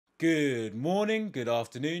Good morning, good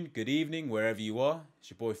afternoon, good evening, wherever you are.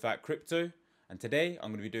 It's your boy Fat Crypto, and today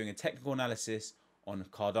I'm going to be doing a technical analysis on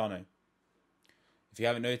Cardano. If you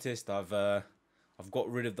haven't noticed, I've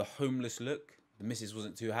got rid of the homeless look. The missus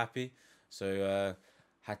wasn't too happy, so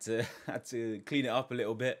had to had to clean it up a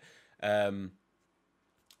little bit.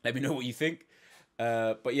 Let me know what you think.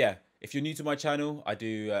 But yeah, if you're new to my channel, I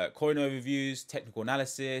do coin overviews, technical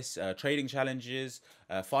analysis, trading challenges,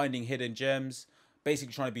 finding hidden gems.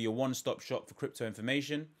 Basically trying to be your one-stop shop for crypto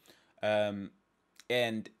information. And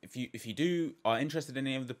if you are interested in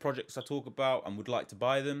any of the projects I talk about and would like to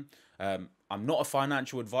buy them, I'm not a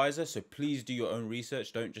financial advisor, so please do your own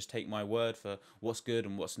research. Don't just take my word for what's good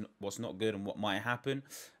and what's not good and what might happen.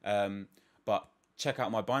 But check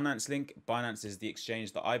out my Binance link. Binance is the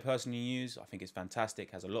exchange that I personally use. I think it's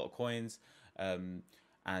fantastic. Has a lot of coins, and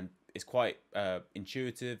it's quite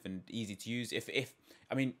intuitive and easy to use.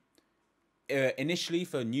 Initially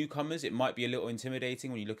for newcomers, it might be a little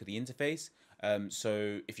intimidating when you look at the interface.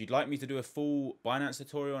 So if you'd like me to do a full Binance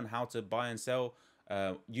tutorial on how to buy and sell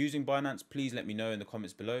using Binance, please let me know in the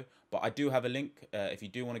comments below. But I do have a link if you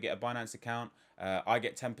do want to get a Binance account. I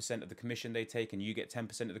get 10% of the commission they take, and you get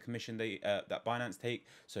 10% of the commission that Binance take.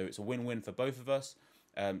 So it's a win-win for both of us.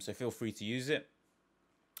 So feel free to use it.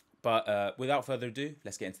 But without further ado,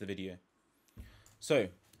 let's get into the video. So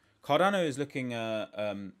Cardano is looking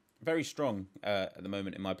very strong at the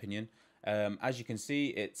moment, in my opinion. As you can see,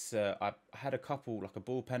 it's I had a couple, like a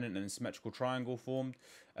bull pennant and a symmetrical triangle formed.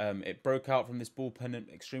 It broke out from this bull pennant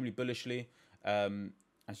extremely bullishly,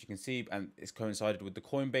 as you can see, and it's coincided with the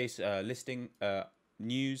Coinbase listing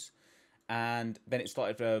news, and then it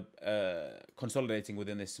started consolidating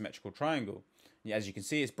within this symmetrical triangle. As you can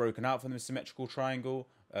see, it's broken out from the symmetrical triangle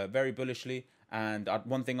very bullishly. And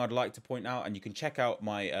one thing I'd like to point out, and you can check out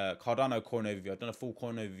my Cardano coin overview. I've done a full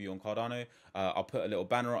coin overview on Cardano. I'll put a little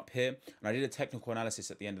banner up here. And I did a technical analysis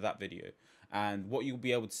at the end of that video. And what you'll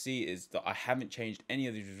be able to see is that I haven't changed any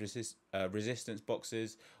of these resistance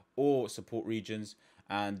boxes or support regions.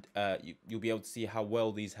 And you'll be able to see how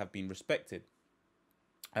well these have been respected.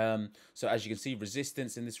 So as you can see,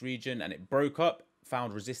 resistance in this region, and it broke up,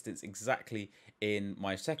 found resistance exactly in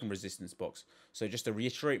my second resistance box. So just to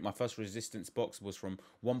reiterate, my first resistance box was from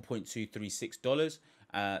 $1.236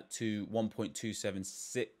 to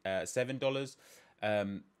 $1.277,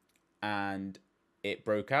 and it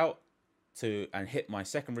broke out and hit my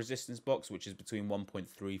second resistance box, which is between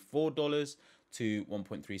 $1.34 to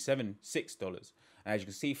 $1.376. And as you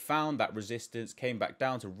can see, found that resistance, came back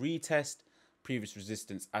down to retest previous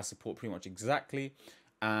resistance as support pretty much exactly,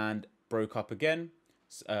 and broke up again,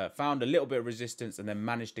 found a little bit of resistance, and then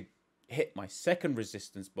managed to hit my second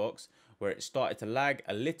resistance box where it started to lag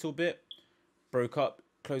a little bit, broke up,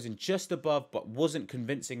 closing just above, but wasn't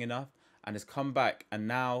convincing enough, and has come back and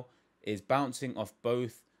now is bouncing off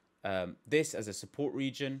both this as a support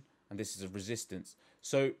region and this is a resistance.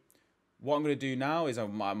 So what I'm going to do now is I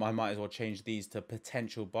might as well change these to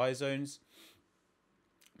potential buy zones,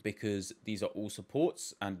 because these are all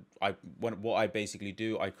supports, and what I basically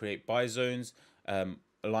do, I create buy zones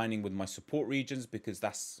aligning with my support regions, because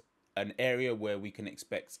that's an area where we can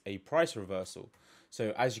expect a price reversal.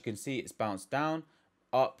 So as you can see, it's bounced down,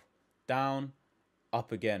 up, down,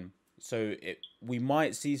 up again. So we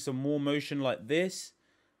might see some more motion like this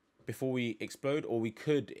before we explode, or we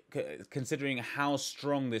could, considering how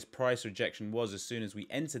strong this price rejection was as soon as we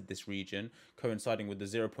entered this region, coinciding with the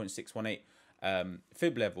 0.618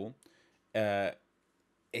 fib level,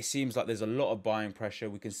 it seems like there's a lot of buying pressure.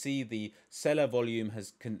 We can see the seller volume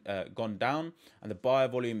has gone down and the buyer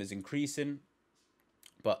volume is increasing,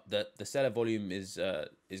 but the seller volume is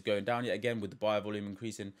going down yet again with the buyer volume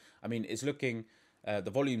increasing. I mean, it's looking,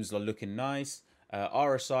 the volumes are looking nice.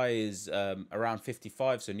 RSI is around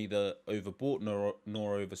 55, so neither overbought nor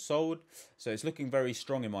oversold. So it's looking very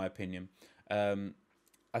strong in my opinion.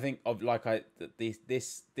 I think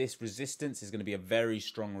this resistance is going to be a very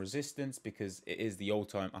strong resistance because it is the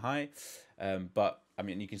all-time high. But I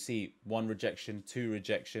mean, you can see one rejection, two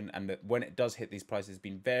rejection, and when it does hit these prices, it's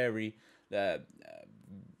been very,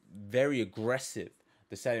 very aggressive,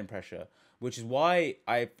 the selling pressure, which is why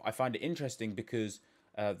I find it interesting, because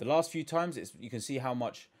the last few times you can see how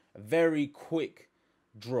much very quick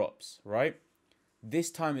drops, right? This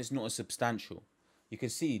time it's not as substantial. You can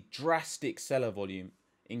see drastic seller volume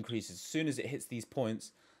increases. As soon as it hits these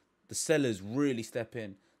points, the sellers really step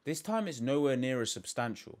in. This time it's nowhere near as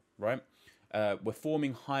substantial, right? We're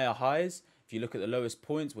forming higher highs. If you look at the lowest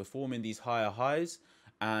points, we're forming these higher highs,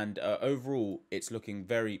 and overall it's looking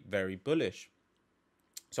very, very bullish.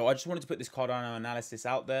 So I just wanted to put this Cardano analysis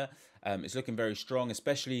out there. It's looking very strong,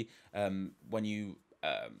 especially when you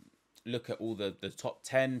look at all the top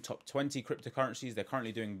 10, top 20 cryptocurrencies. They're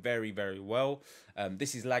currently doing very, very well.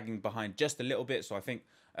 This is lagging behind just a little bit, so I think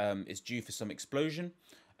it's due for some explosion.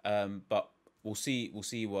 But we'll see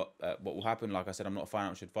what will happen. Like I said, I'm not a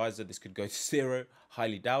financial advisor. This could go to zero.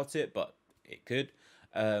 Highly doubt it, but it could.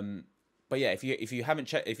 But yeah, if you haven't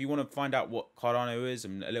checked, if you want to find out what Cardano is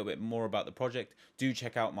and a little bit more about the project, do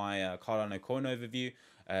check out my Cardano coin overview.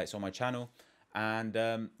 It's on my channel.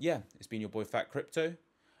 And yeah, it's been your boy Fat Crypto,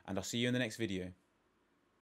 and I'll see you in the next video.